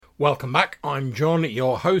Welcome back, I'm John,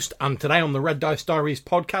 your host, and today on the Red Dice Diaries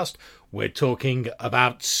podcast, we're talking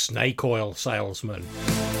about snake oil salesmen.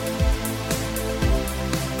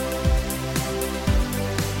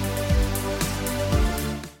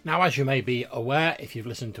 Now, as you may be aware, if you've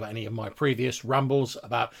listened to any of my previous rambles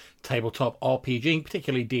about tabletop RPG,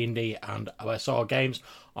 particularly D&D and OSR games,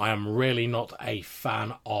 I am really not a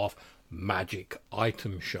fan of magic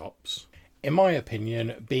item shops. In my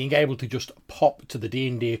opinion, being able to just pop to the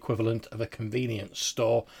D&D equivalent of a convenience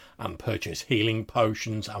store and purchase healing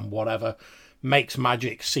potions and whatever makes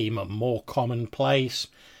magic seem more commonplace.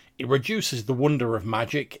 It reduces the wonder of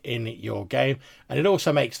magic in your game, and it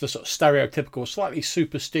also makes the sort of stereotypical, slightly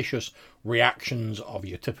superstitious reactions of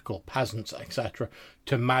your typical peasants, etc.,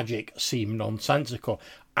 to magic seem nonsensical.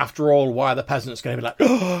 After all, why are the peasants going to be like,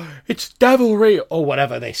 "Oh, it's devilry," or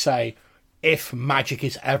whatever they say, if magic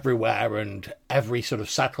is everywhere and every sort of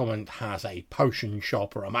settlement has a potion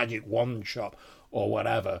shop or a magic wand shop or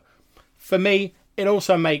whatever? For me, it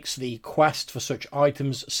also makes the quest for such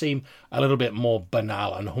items seem a little bit more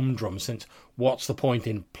banal and humdrum, since what's the point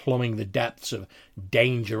in plumbing the depths of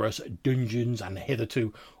dangerous dungeons and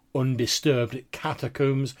hitherto undisturbed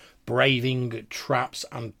catacombs, braving traps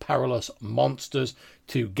and perilous monsters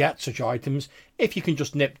to get such items, if you can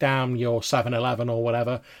just nip down your 7-Eleven or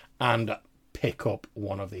whatever and pick up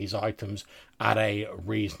one of these items at a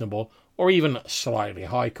reasonable or even slightly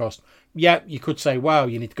high cost. Yeah, you could say, well,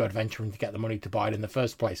 you need to go adventuring to get the money to buy it in the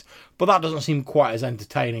first place. But that doesn't seem quite as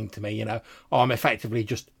entertaining to me, I'm effectively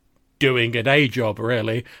just doing a day job,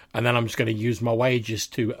 really, and then I'm just going to use my wages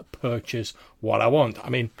to purchase what I want. I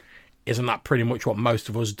mean, isn't that pretty much what most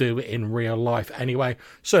of us do in real life anyway?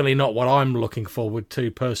 Certainly not what I'm looking forward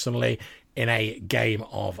to personally in a game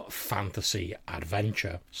of fantasy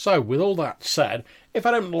adventure. So, with all that said, if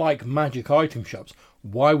I don't like magic item shops,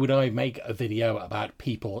 why would I make a video about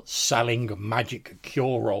people selling magic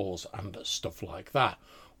cure rolls and stuff like that?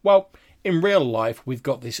 Well, in real life, we've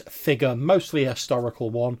got this figure, mostly a historical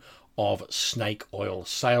one, of snake oil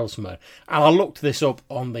salesmen. And I looked this up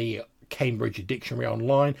on the Cambridge Dictionary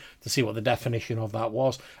online to see what the definition of that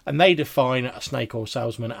was, and they define a snake oil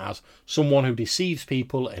salesman as someone who deceives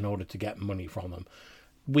people in order to get money from them.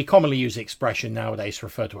 We commonly use the expression nowadays to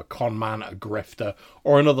refer to a con man, a grifter,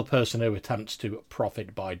 or another person who attempts to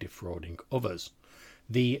profit by defrauding others.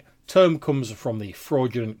 The term comes from the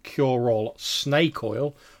fraudulent cure-all snake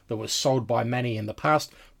oil that was sold by many in the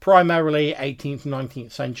past, primarily 18th and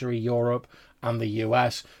 19th century Europe and the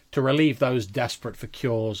US, to relieve those desperate for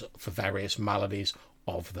cures for various maladies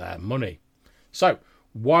of their money. So,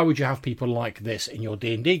 why would you have people like this in your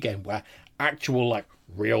D&D game where actual,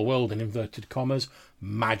 real world, in inverted commas,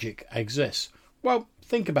 magic exists? Well,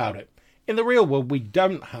 think about it. In the real world, we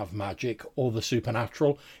don't have magic or the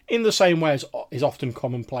supernatural in the same way as is often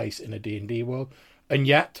commonplace in a D&D world, and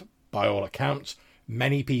yet, by all accounts,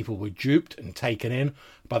 many people were duped and taken in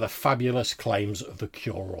by the fabulous claims of the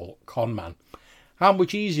cure-all conman. How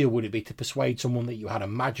much easier would it be to persuade someone that you had a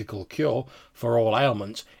magical cure for all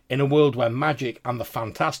ailments in a world where magic and the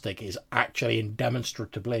fantastic is actually and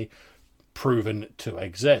demonstrably proven to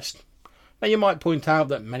exist? Now, you might point out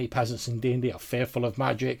that many peasants in D&D are fearful of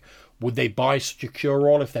magic. Would they buy such a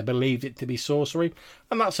cure-all if they believed it to be sorcery?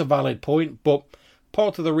 And that's a valid point, but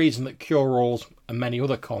part of the reason that cure-alls and many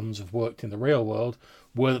other cons have worked in the real world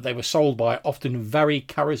were that they were sold by often very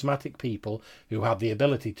charismatic people who had the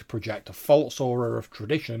ability to project a false aura of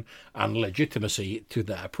tradition and legitimacy to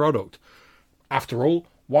their product. After all,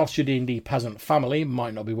 whilst your D&D peasant family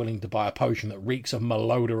might not be willing to buy a potion that reeks of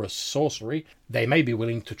malodorous sorcery, they may be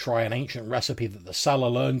willing to try an ancient recipe that the seller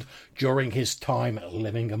learned during his time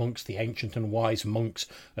living amongst the ancient and wise monks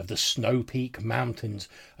of the Snow Peak Mountains,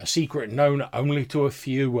 a secret known only to a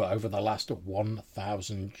few over the last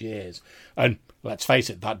 1,000 years. And let's face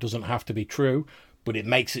it, that doesn't have to be true, but it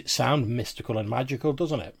makes it sound mystical and magical,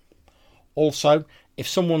 doesn't it? Also, if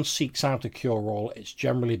someone seeks out a cure-all, it's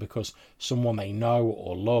generally because someone they know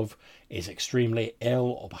or love is extremely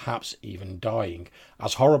ill or perhaps even dying.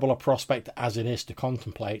 As horrible a prospect as it is to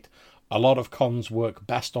contemplate, a lot of cons work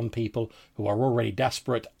best on people who are already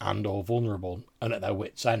desperate and or vulnerable and at their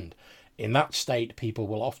wits' end. In that state, people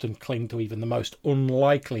will often cling to even the most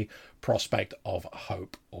unlikely prospect of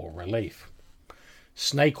hope or relief.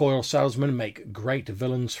 Snake oil salesmen make great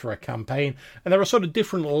villains for a campaign, and they're a sort of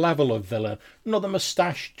different level of villain, not the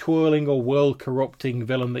moustache twirling or world corrupting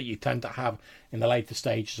villain that you tend to have in the later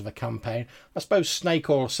stages of a campaign. I suppose snake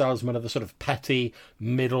oil salesmen are the sort of petty,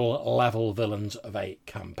 middle level villains of a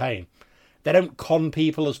campaign. They don't con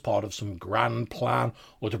people as part of some grand plan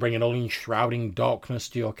or to bring an all-enshrouding darkness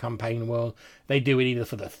to your campaign world. They do it either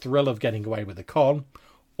for the thrill of getting away with the con,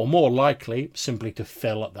 or more likely simply to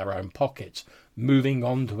fill their own pockets, moving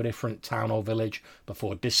on to a different town or village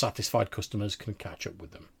before dissatisfied customers can catch up with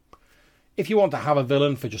them. If you want to have a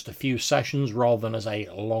villain for just a few sessions rather than as a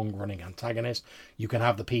long-running antagonist, you can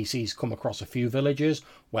have the PCs come across a few villages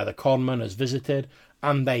where the conman has visited,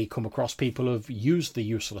 and they come across people who have used the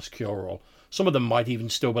useless cure-all. Some of them might even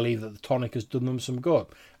still believe that the tonic has done them some good,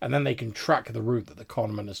 and then they can track the route that the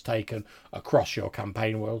conman has taken across your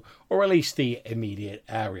campaign world, or at least the immediate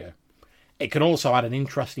area. It can also add an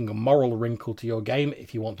interesting moral wrinkle to your game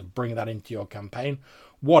if you want to bring that into your campaign.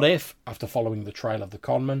 What if, after following the trail of the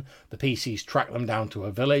conman, the PCs track them down to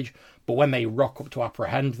a village, but when they rock up to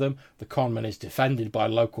apprehend them, the conman is defended by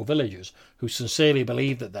local villagers who sincerely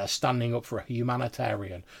believe that they're standing up for a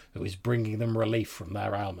humanitarian who is bringing them relief from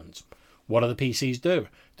their ailments? What do the PCs do?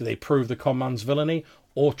 Do they prove the conman's villainy,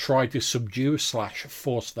 or try to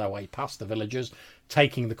subdue/force their way past the villagers,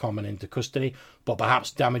 taking the conman into custody, but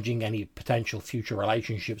perhaps damaging any potential future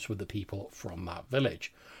relationships with the people from that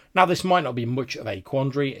village? Now, this might not be much of a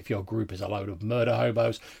quandary if your group is a load of murder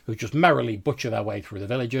hobos who just merrily butcher their way through the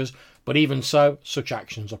villages, but even so, such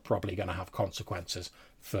actions are probably going to have consequences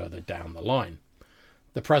further down the line.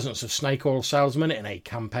 The presence of snake oil salesmen in a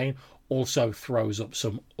campaign also throws up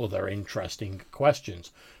some other interesting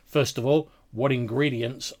questions. First of all, what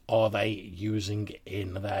ingredients are they using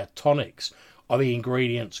in their tonics? Are the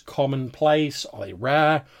ingredients commonplace? Are they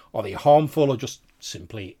rare? Are they harmful, or just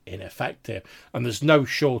simply ineffective? And there's no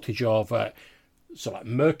shortage of like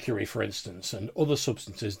mercury, for instance, and other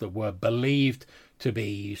substances that were believed to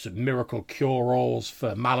be some miracle cure-alls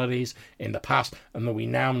for maladies in the past, and that we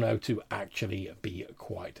now know to actually be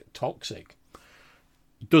quite toxic.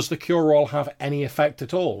 Does the cure-all have any effect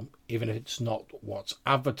at all, even if it's not what's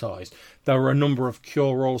advertised? There were a number of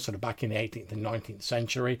cure-alls sort of back in the 18th and 19th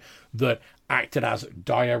century that acted as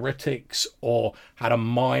diuretics or had a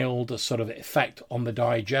mild sort of effect on the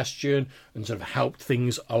digestion and sort of helped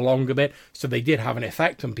things along a bit. So they did have an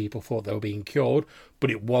effect and people thought they were being cured,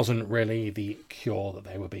 but it wasn't really the cure that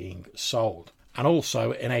they were being sold. And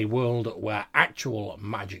also, in a world where actual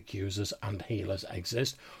magic users and healers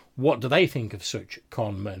exist, what do they think of such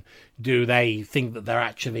con men? Do they think that they're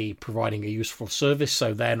actually providing a useful service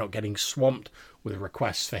so they're not getting swamped with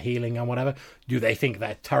requests for healing and whatever? Do they think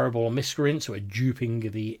they're terrible miscreants who are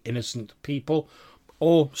duping the innocent people?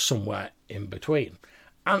 Or somewhere in between?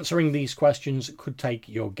 Answering these questions could take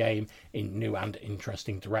your game in new and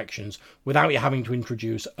interesting directions without you having to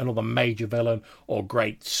introduce another major villain or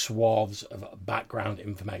great swaths of background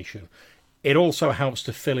information. It also helps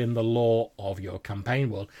to fill in the lore of your campaign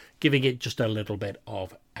world, giving it just a little bit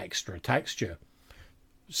of extra texture.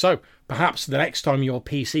 So, perhaps the next time your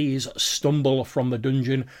PCs stumble from the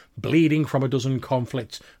dungeon, bleeding from a dozen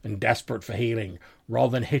conflicts and desperate for healing,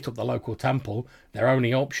 rather than hit up the local temple, their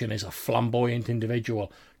only option is a flamboyant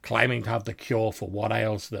individual claiming to have the cure for what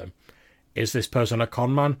ails them. Is this person a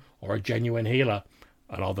conman or a genuine healer?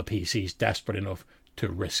 And are the PCs desperate enough to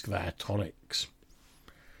risk their tonics?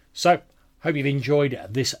 So, hope you've enjoyed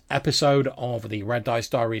this episode of the Red Dice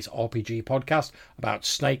Diaries RPG podcast about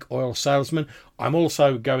snake oil salesmen. I'm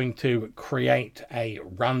also going to create a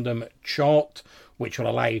random chart which will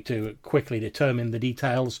allow you to quickly determine the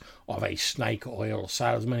details of a snake oil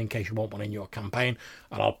salesman in case you want one in your campaign.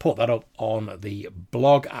 And I'll put that up on the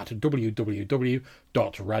blog at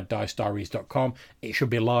www.reddicediaries.com. It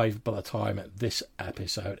should be live by the time this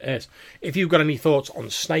episode is. If you've got any thoughts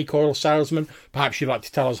on snake oil salesmen, perhaps you'd like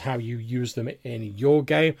to tell us how you use them in your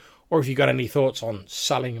game, or if you've got any thoughts on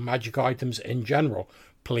selling magic items in general,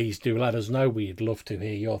 please do let us know. We'd love to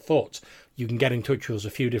hear your thoughts. You can get in touch with us a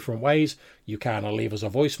few different ways. You can leave us a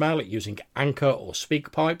voicemail using Anchor or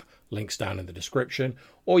SpeakPipe, links down in the description,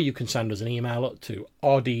 or you can send us an email to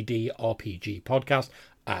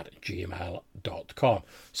rddrpgpodcast@gmail.com.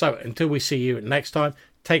 So until we see you next time,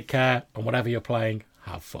 take care, and whatever you're playing,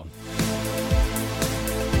 have fun.